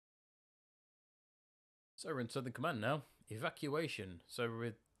So we're in Southern Command now. Evacuation. So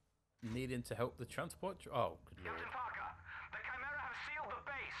we're needing to help the transport. Oh, good lord. Captain Parker, the Chimera have sealed the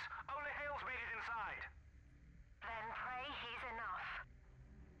base. Only Hale's made it inside. Then pray he's enough.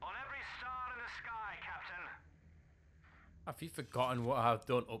 On every star in the sky, Captain. Have you forgotten what I've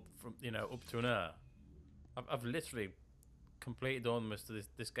done up from, up to now? I've literally completed almost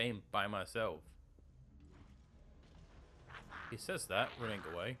this game by myself. He says that, running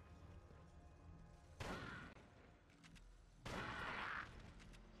away.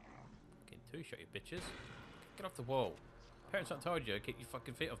 Fucking two-shot, you bitches. Get off the wall. Parents not told you, get your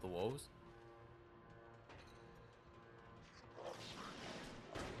fucking feet off the walls.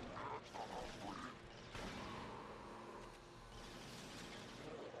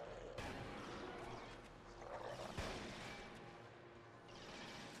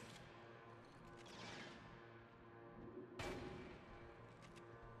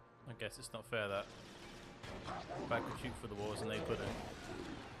 I guess it's not fair that I could shoot for the walls and they couldn't.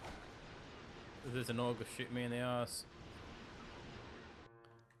 There's an auger shoot me in the ass.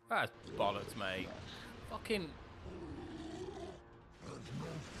 That's bollocks, mate. Fucking.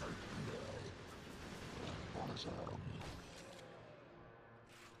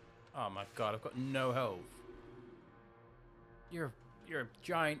 Oh my god, I've got no health. You're a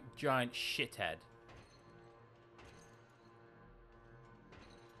giant shithead.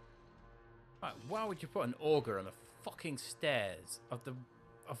 Right, why would you put an auger on the fucking stairs of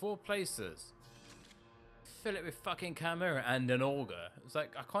all places? Fill it with fucking Chimera and an auger. It's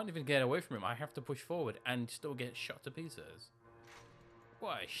like I can't even get away from him. I have to push forward and still get shot to pieces.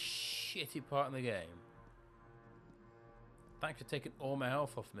 What a shitty part in the game. Thanks for taking all my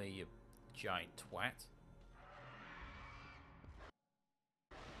health off me, you giant twat.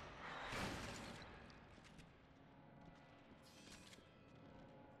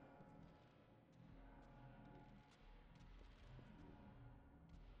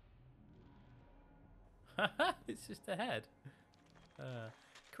 It's just a head.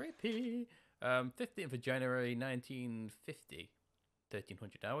 Creepy. 15th of January 1950.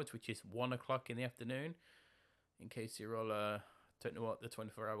 1300 hours, which is 1 o'clock in the afternoon. In case you're all don't know what the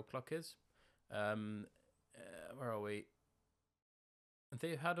 24-hour clock is. Where are we?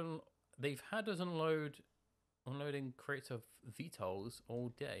 They've had us unloading crates of VTOLs all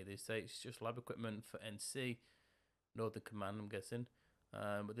day. They say it's just lab equipment for NC, Northern Command, I'm guessing.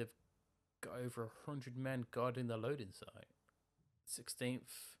 But they've got over 100 men guarding the loading site. 16.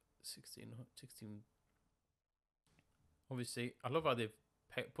 Obviously, I love how they've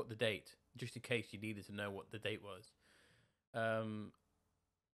put the date, just in case you needed to know what the date was. I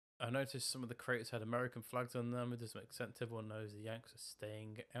noticed some of the crates had American flags on them. It doesn't make sense. Everyone knows the Yanks are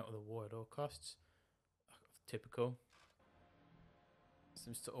staying out of the war at all costs. Typical.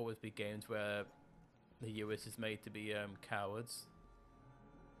 Seems to always be games where the US is made to be cowards.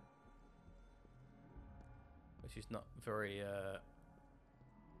 Which is not very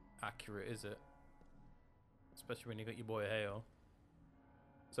accurate, is it? Especially when you got your boy Hale.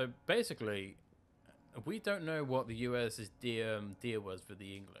 So basically, we don't know what the US's deal was with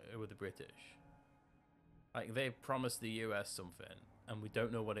the British. Like, they promised the US something, and we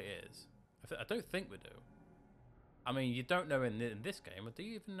don't know what it is. I don't think we do. I mean, you don't know in this game. Do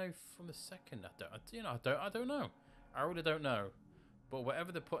you even know from the second? I don't know. I really don't know. But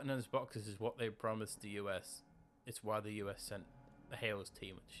whatever they're putting in those boxes is what they promised the US. It's why the US sent the Hale's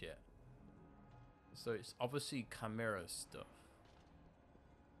team and shit. So it's obviously Chimera stuff.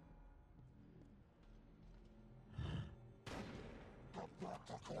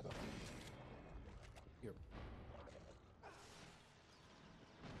 You're...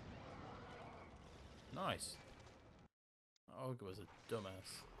 Nice. Olga was a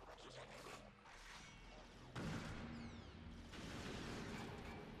dumbass.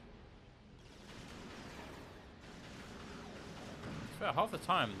 Fair, half the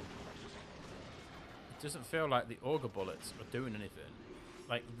time, it doesn't feel like the auger bullets are doing anything.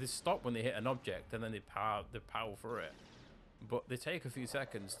 Like, they stop when they hit an object and then they power through it. But they take a few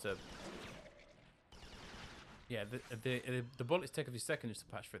seconds to... Yeah, the bullets take a few seconds to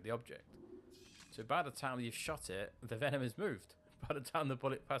pass through the object. So by the time you've shot it, the venom has moved. By the time the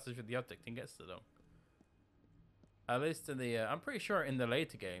bullet passes through the object and gets to them. At least in the... I'm pretty sure in the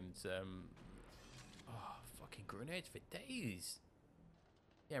later games... oh, fucking grenades for days.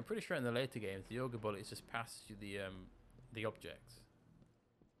 Yeah, I'm pretty sure in the later games, the auger bullets just pass through the object.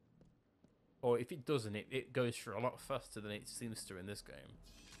 Or if it doesn't, it goes through a lot faster than it seems to in this game.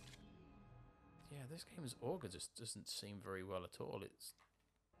 Yeah, this game's auger just doesn't seem very well at all.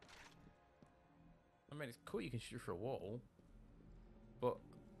 I mean, it's cool you can shoot through a wall, but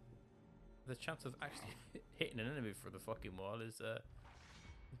the chance of actually hitting an enemy for the fucking wall is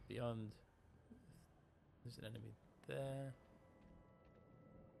beyond. There's an enemy there.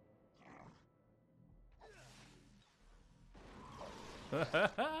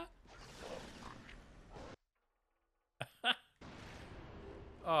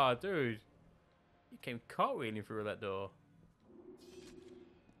 Oh, dude. You came cartwheeling through that door.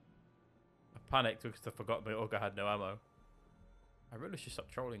 I panicked because I forgot my Auger had no ammo. I really should stop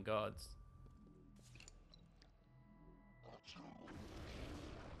trolling guards.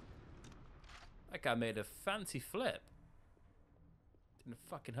 That guy made a fancy flip. Didn't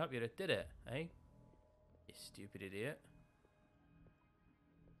fucking help you that did it, eh? You stupid idiot.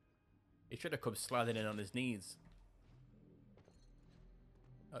 He should have come sliding in on his knees.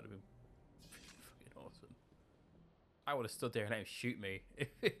 That would have been fucking awesome. I would have stood there and let him shoot me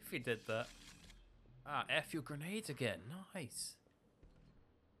if he did that. Ah, airfield grenades again. Nice.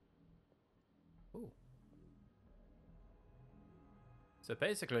 Ooh. So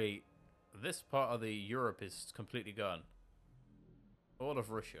basically, this part of the Europe is completely gone. All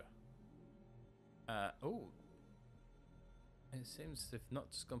of Russia. Oh. It seems they've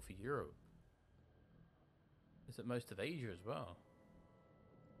not just gone for Europe. Is it most of Asia as well?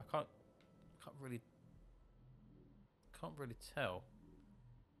 I can't really tell.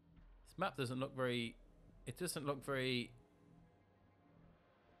 This map doesn't look very. It doesn't look very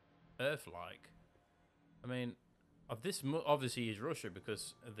Earth-like. I mean, this obviously is Russia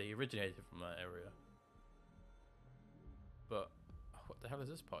because they originated from that area. But what the hell is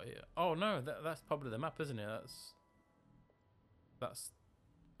this part here? Oh no, that's probably the map, isn't it? That's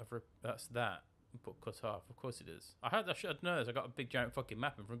that. But cut off. Of course it is. I should know this. I got a big giant fucking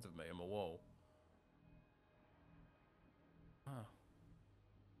map in front of me on my wall. Ah.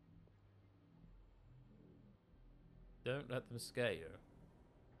 Don't let them scare you.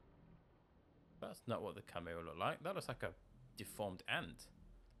 That's not what the camera looked like. That looks like a deformed ant.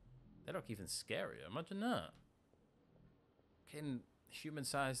 They look even scarier. Imagine that. Fucking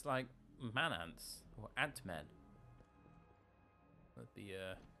human-sized, like, man ants. Or ant-men. That'd be,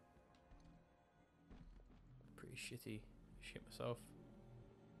 pretty shitty. Shit myself.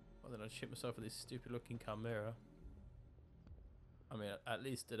 Well, then I'd shit myself with this stupid-looking chimera. I mean, at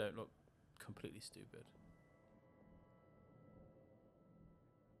least they don't look completely stupid.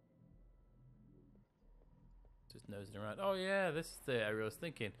 Just nosing around. Oh yeah, this is the area I was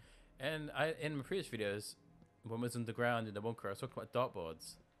thinking. And in my previous videos, when I was underground in the bunker, I was talking about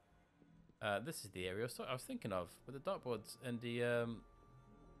dartboards. This is the area I was thinking of, with the dartboards and the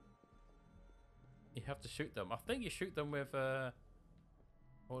you have to shoot them. I think you shoot them with all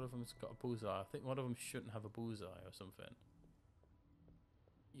of them's got a bullseye. I think one of them shouldn't have a bullseye or something.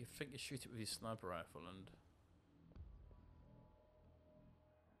 You think you shoot it with your sniper rifle and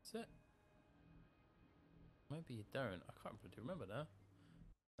that's it. Maybe you don't. I can't really remember now.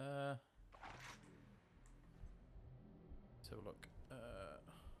 Let's have a look.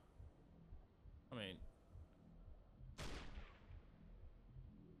 I mean,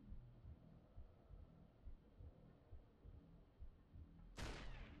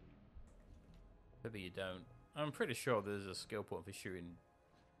 maybe you don't. I'm pretty sure there's a skill point for shooting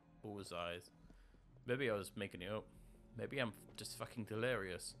bullseyes. Maybe I was making it up. Maybe I'm just fucking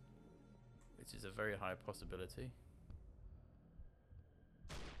delirious. Which is a very high possibility.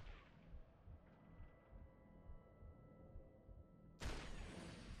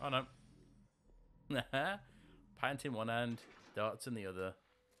 Oh no. Pint in one hand, darts in the other.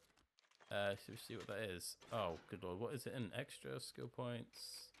 Should we see what that is? Oh, good lord. What is it in? Extra skill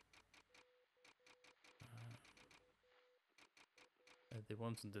points? The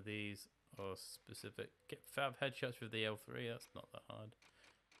ones under these are specific. Get 5 headshots with the L3. That's not that hard.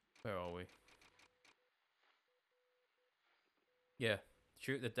 Where are we? Yeah,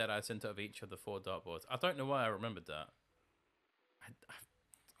 shoot the dead eye center of each of the 4 dartboards. I don't know why I remembered that.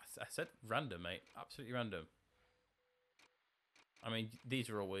 I said random, mate. Absolutely random. I mean, these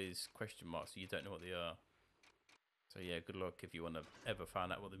are always question marks, so you don't know what they are. So yeah, good luck if you want to ever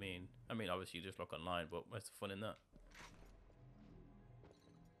find out what they mean. I mean, obviously you just look online, but what's the fun in that?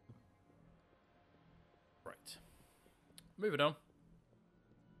 Right. Moving on.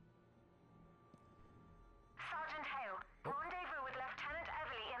 Sergeant Hale, rendezvous with Lieutenant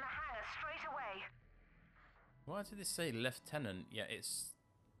Everly in the hangar straight away. Why did they say lieutenant? Yeah, it's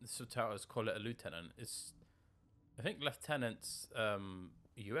the subtitles call it a lieutenant. It's I think lieutenant's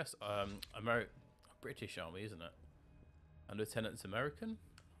US British Army, isn't it? And lieutenant's American,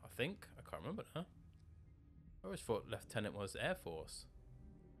 I think. I can't remember now. I always thought lieutenant was Air Force.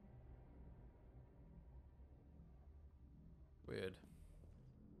 Weird.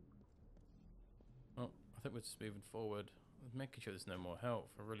 I think we're just moving forward. Making sure there's no more health.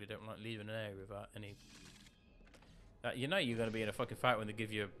 I really don't like leaving an area without any... you know you're going to be in a fucking fight when they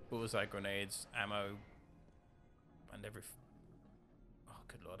give you bullseye grenades, ammo, and every... Oh,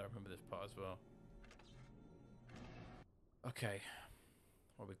 good lord, I remember this part as well. Okay.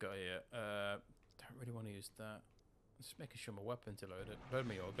 What we got here? Don't really want to use that. Just making sure my weapons are loaded. Load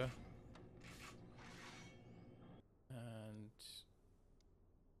me, Olga. And...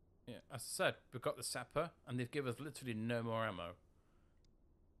 yeah, as I said, we've got the sapper, and they've given us literally no more ammo.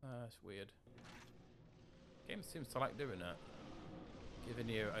 That's weird. Game seems to like doing that. Giving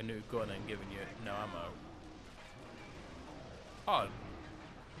you a new gun and giving you no ammo. Odd.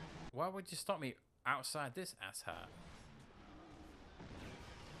 Why would you stop me outside this asshat?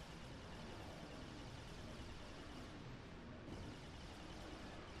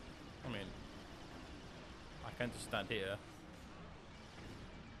 I mean, I can't just stand here.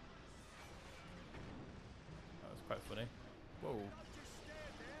 That was quite funny. Whoa.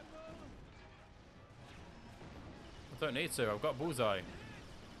 I don't need to, I've got bullseye.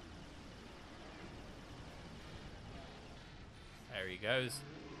 There he goes.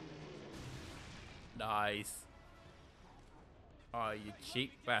 Nice. Oh, you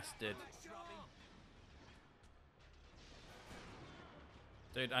cheap bastard.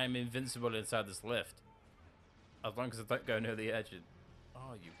 Dude, I'm invincible inside this lift. As long as I don't go near the edge.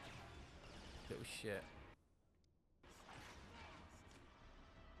 Oh, you little shit.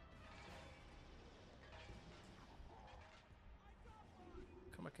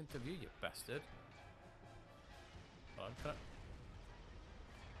 Come back into view, you bastard. Hold on, can I...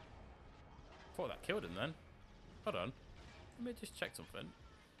 thought that killed him then. Hold on. Let me just check something.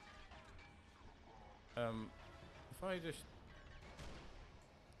 If I just...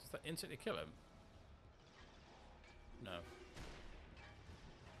 does that instantly kill him? No.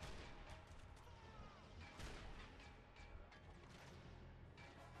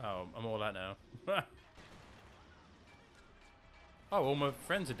 Oh, I'm all out now. Oh, all my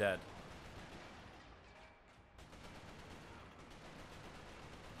friends are dead.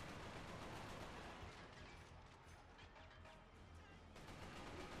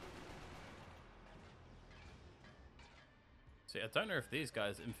 See, I don't know if these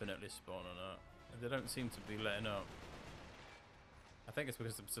guys infinitely spawn or not. They don't seem to be letting up. I think it's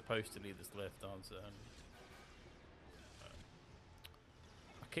because I'm supposed to leave this lift, aren't I?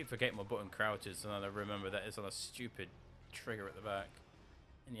 I keep forgetting my button crouches, and then I remember that it's on a stupid trigger at the back,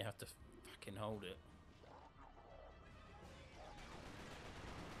 and you have to fucking hold it.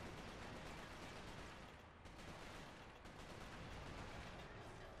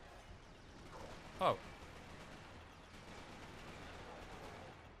 Oh.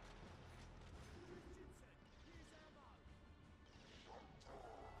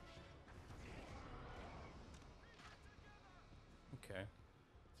 Okay.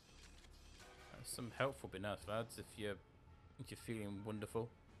 Some help will be nice, lads, if you're feeling wonderful.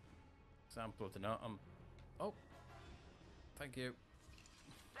 Example of the night. Oh, thank you.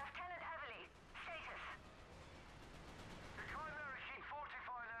 Lieutenant Everly, status. The Chimera keep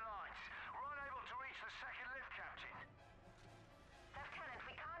fortifying their lines. We're unable to reach the second lift, Captain. Lieutenant,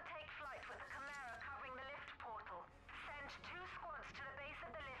 we can't take flight with the Chimera covering the lift portal. Send 2 squads to the base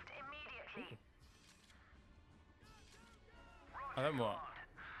of the lift immediately. Roger, then what? Command.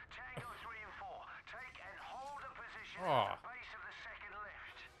 Tango 3 and 4, take and hold a position Oh. at the base of the second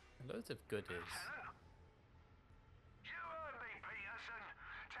lift. Loads of goodies. Lieutenant? You heard me, Peterson.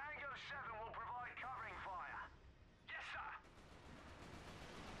 Tango 7 will provide covering fire. Yes, sir.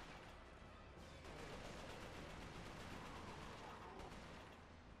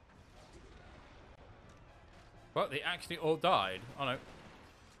 What? They actually all died? Oh no.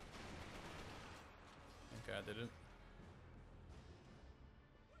 Okay, I didn't.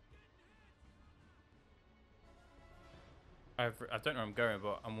 I don't know where I'm going,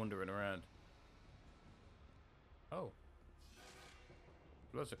 but I'm wandering around. Oh.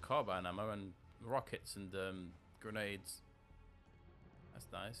 Loads of carbine ammo and rockets and grenades. That's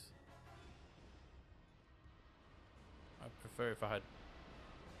nice. I'd prefer if I had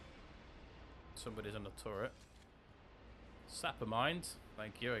somebody's on the turret. Sapper mines.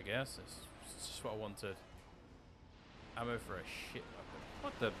 Thank you, I guess. It's just what I wanted. Ammo for a shit weapon.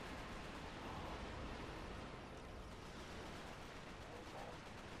 What the...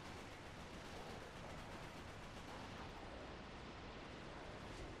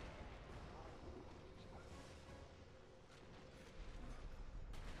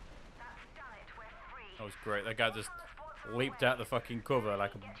 That was great. That guy just leaped out the fucking cover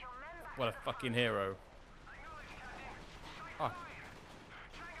like a... what a fucking hero. Oh.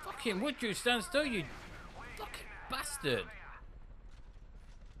 Fucking would you stand still, you fucking bastard!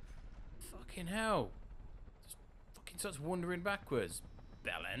 Fucking hell! Just fucking starts wandering backwards.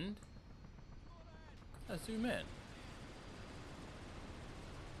 Bell end. Can I zoom in?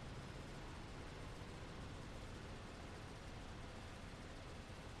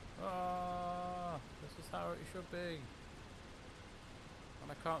 Ah, this is how it should be.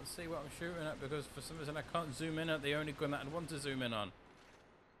 And I can't see what I'm shooting at because for some reason I can't zoom in at the only gun that I'd want to zoom in on.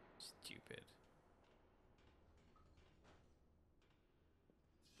 Stupid.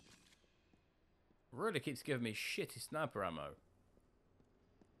 Really keeps giving me shitty sniper ammo.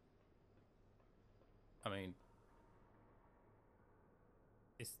 I mean,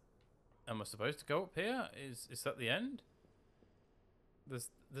 am I supposed to go up here? Is that the end?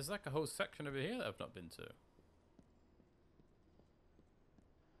 There's like a whole section over here that I've not been to.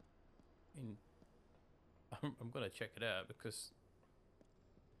 I mean, I'm gonna check it out because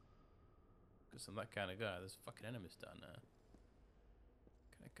I'm that kind of guy. There's fucking enemies down there.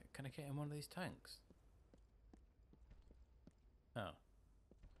 Can I get in one of these tanks? Oh,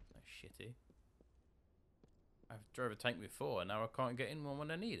 that's shitty. I've drove a tank before, and now I can't get in one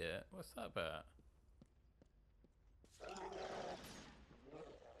when I need it. What's that about?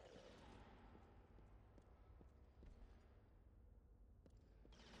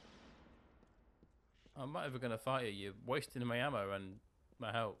 I'm not ever gonna fight you. You're wasting my ammo and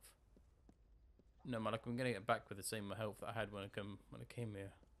my health. No man, I'm gonna get back with the same health that I had when I came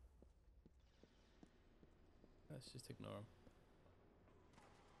here. Let's just ignore him.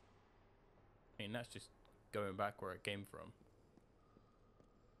 I mean, that's just going back where it came from.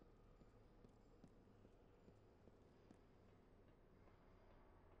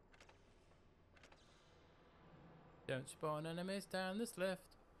 Don't spawn enemies down this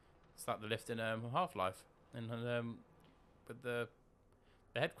lift. It's like the lift in Half-Life, and with the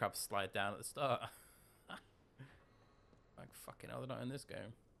headcrabs slide down at the start. Like fucking hell, they're not in this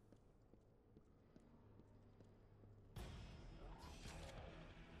game.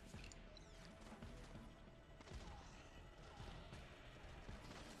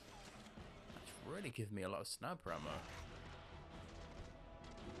 That's really giving me a lot of sniper ammo.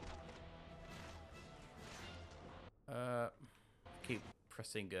 Keep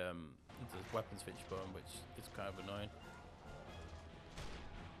pressing the weapon switch button, which is kind of annoying.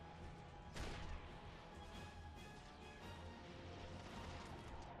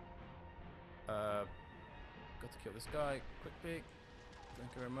 Got to kill this guy quickly.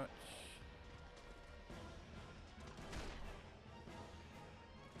 Thank you very much.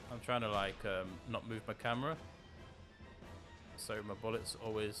 I'm trying to like not move my camera, so my bullets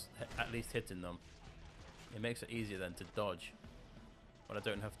always at least hitting them. It makes it easier then to dodge when I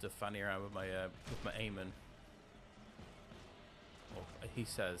don't have to fanny around with my aiming. Or he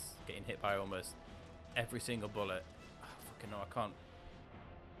says getting hit by almost every single bullet. Oh, fucking no, I can't.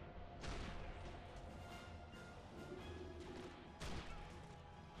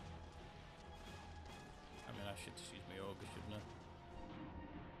 I mean, I should just use my auger, shouldn't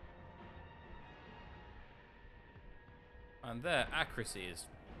I? And their accuracy is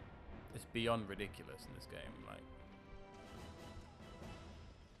beyond ridiculous in this game. Like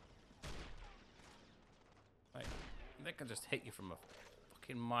they can just hit you from a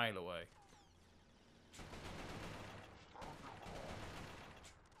fucking mile away.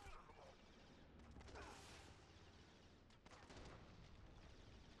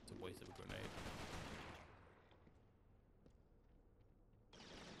 It's a waste of a grenade.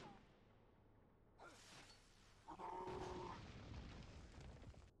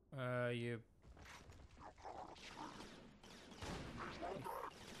 You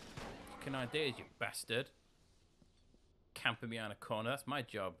fucking ideas, you bastard. Camping behind a corner, that's my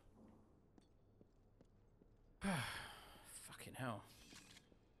job. Fucking hell.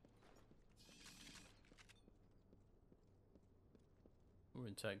 We're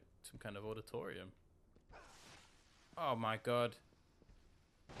in some kind of auditorium. Oh my god.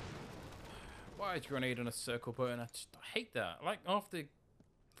 Why is grenade on a circle button? I hate that. Like half the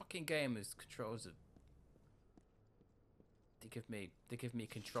fucking game is controls it. They give me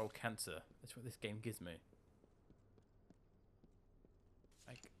control cancer. That's what this game gives me.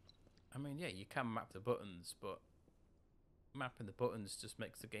 Like, I mean, yeah, you can map the buttons, but mapping the buttons just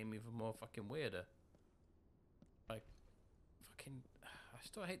makes the game even more fucking weirder. Like, fucking, I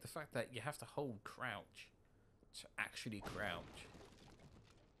still hate the fact that you have to hold crouch to actually crouch.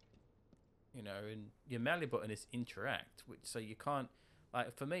 You know, and your melee button is interact, which so you can't.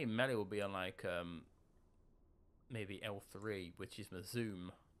 Like for me, melee will be on like maybe L3, which is my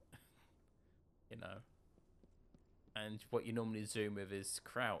zoom. You know, and what you normally zoom with is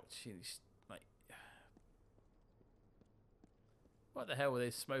crouch. It's like What the hell were they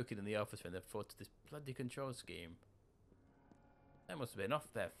smoking in the office when they fought to this bloody control scheme? They must have been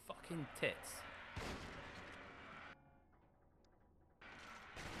off their fucking tits.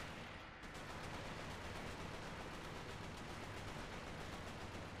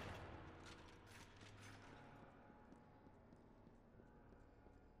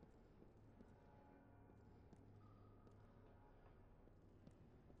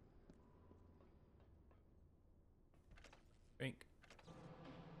 Drink.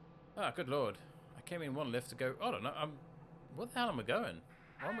 Ah, good lord. I came in one lift to go... I don't know. Where the hell am I going?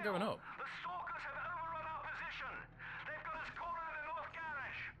 Why am I going up? The stalkers have overrun our position. They've got us cornered in the north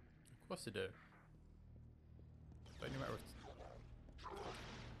garage. Of course they do. Don't matter.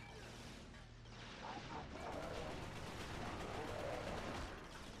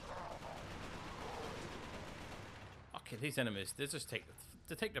 Okay, these enemies, they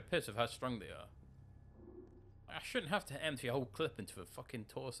take the piss of how strong they are. I shouldn't have to empty a whole clip into a fucking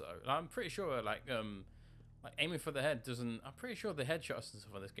torso. And I'm pretty sure, like aiming for the head doesn't... I'm pretty sure the headshots and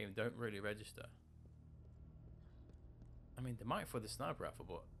stuff on this game don't really register. I mean, they might for the sniper rifle,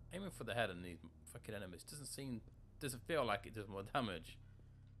 but aiming for the head on these fucking enemies doesn't feel like it does more damage.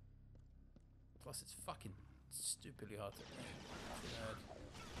 Plus, it's fucking stupidly hard to aim for the head.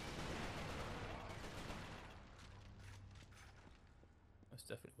 That's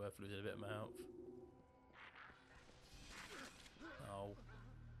definitely worth losing a bit of my health. Oh.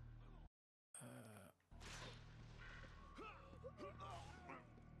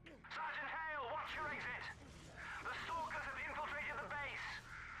 Sergeant Hale, watch your exit. The stalkers have infiltrated the base.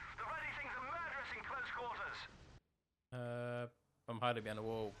 The ready things are murderous in close quarters. I'm hiding behind a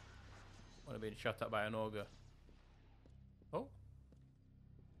wall. I want to be shot at by an auger. Oh.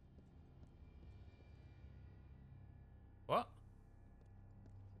 What?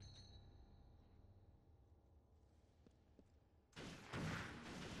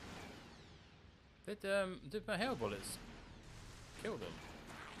 Did my hail bullets kill them?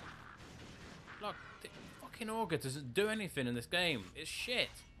 Look, the fucking auger doesn't do anything in this game. It's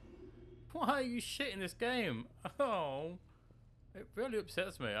shit. Why are you shit in this game? Oh, it really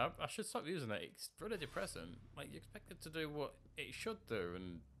upsets me. I should stop using it. It's really depressing. Like, you expect it to do what it should do,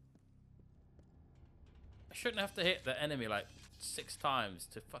 and I shouldn't have to hit the enemy like 6 times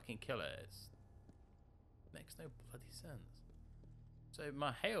to fucking kill it. It makes no bloody sense. So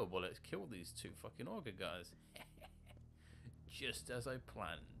my hail bullets killed these 2 fucking auger guys. Just as I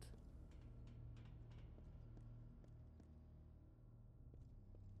planned.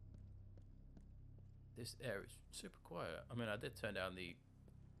 This area is super quiet. I mean, I did turn down the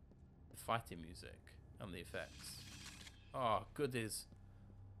fighting music and the effects. Oh, goodies.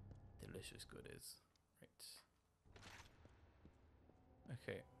 Delicious goodies. Right.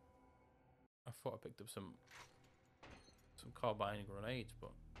 Okay. I thought I picked up some carbine grenades,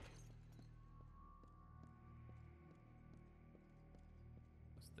 but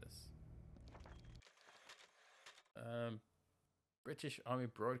what's this? British Army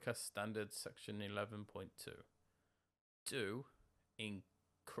Broadcast Standard Section 11.2. Do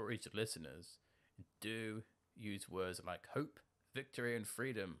encourage listeners. Do use words like hope, victory, and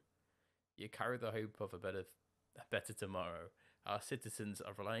freedom. You carry the hope of a better tomorrow. Our citizens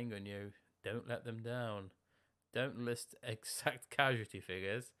are relying on you. Don't let them down. Don't list exact casualty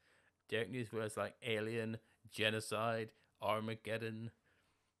figures. Don't use words like alien, genocide, Armageddon.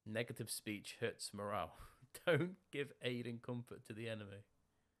 Negative speech hurts morale. Don't give aid and comfort to the enemy.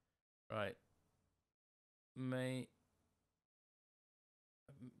 Right.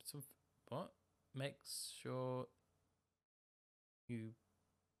 What? Make sure you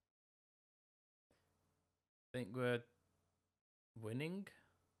think we're winning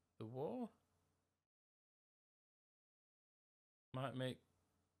the war? Might make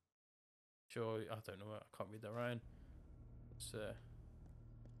sure... I don't know. I can't read that right. It's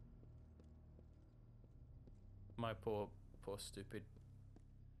my poor stupid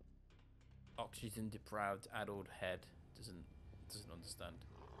oxygen deprived adult head doesn't understand.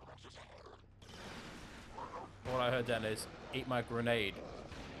 All I heard then is eat my grenade.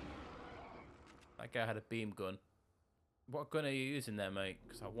 That guy had a beam gun. What gun are you using there, mate?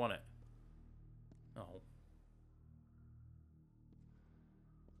 Because I want it. Oh.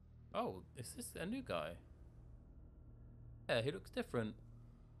 Oh, is this a new guy? Yeah, he looks different.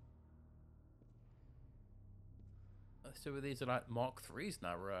 So these are like Mark 3s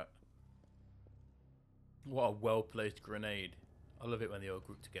now, right? What a well-placed grenade. I love it when they all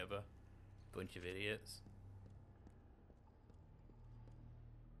group together. Bunch of idiots.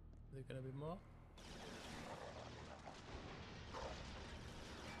 Are there gonna be more?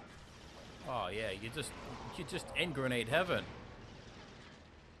 Oh yeah, you're just in grenade heaven.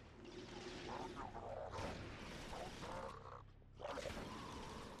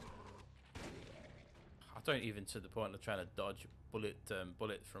 don't even to the point of trying to dodge bullet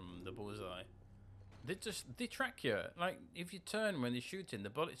from the bullseye. They track you. Like, if you turn when they're shooting, the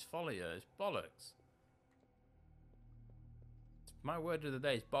bullets follow you. It's bollocks. My word of the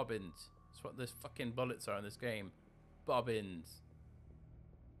day is bobbins. That's what this fucking bullets are in this game. Bobbins.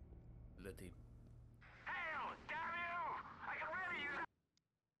 Bloody. Hell, damn you! I can really use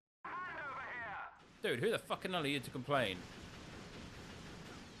a hand over here! Dude, who the fucking hell are you to complain?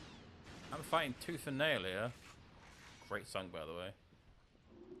 I'm fighting tooth and nail here. Great song, by the way.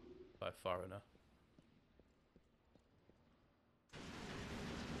 By Foreigner.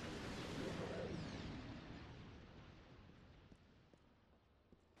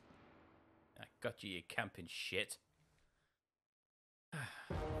 I got you, you camping shit.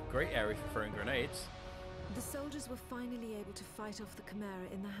 Great area for throwing grenades. The soldiers were finally able to fight off the Chimera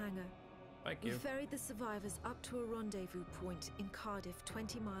in the hangar. Thank We you. ferried the survivors up to a rendezvous point in Cardiff,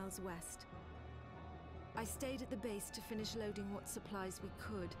 20 miles west. I stayed at the base to finish loading what supplies we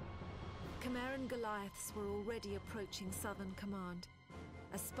could. Chimeran Goliaths were already approaching Southern Command.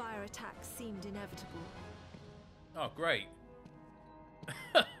 A Spire attack seemed inevitable. Oh, great.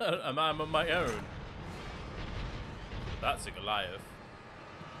 I'm on my own. That's a Goliath.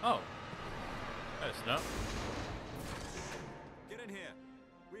 Oh. No, it's not. Get in here.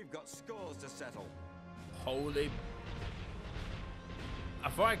 We've got scores to settle. Holy.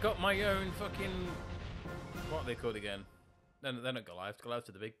 Have I got my own fucking. What are they called again? They're not Goliaths. Goliaths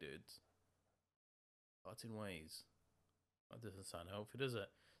are the big dudes. Lots in ways. That doesn't sound helpful, does it?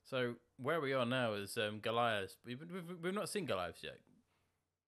 So, where we are now is Goliaths. We've not seen Goliaths yet.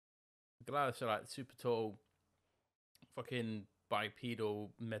 Goliaths are like super tall, fucking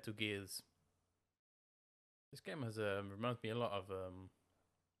bipedal Metal Gears. This game has reminds me a lot of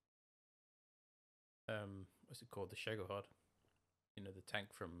what's it called? The Shagohod. You know, the tank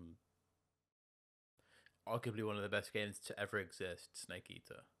from arguably one of the best games to ever exist, Snake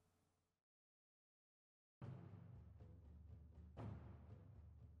Eater.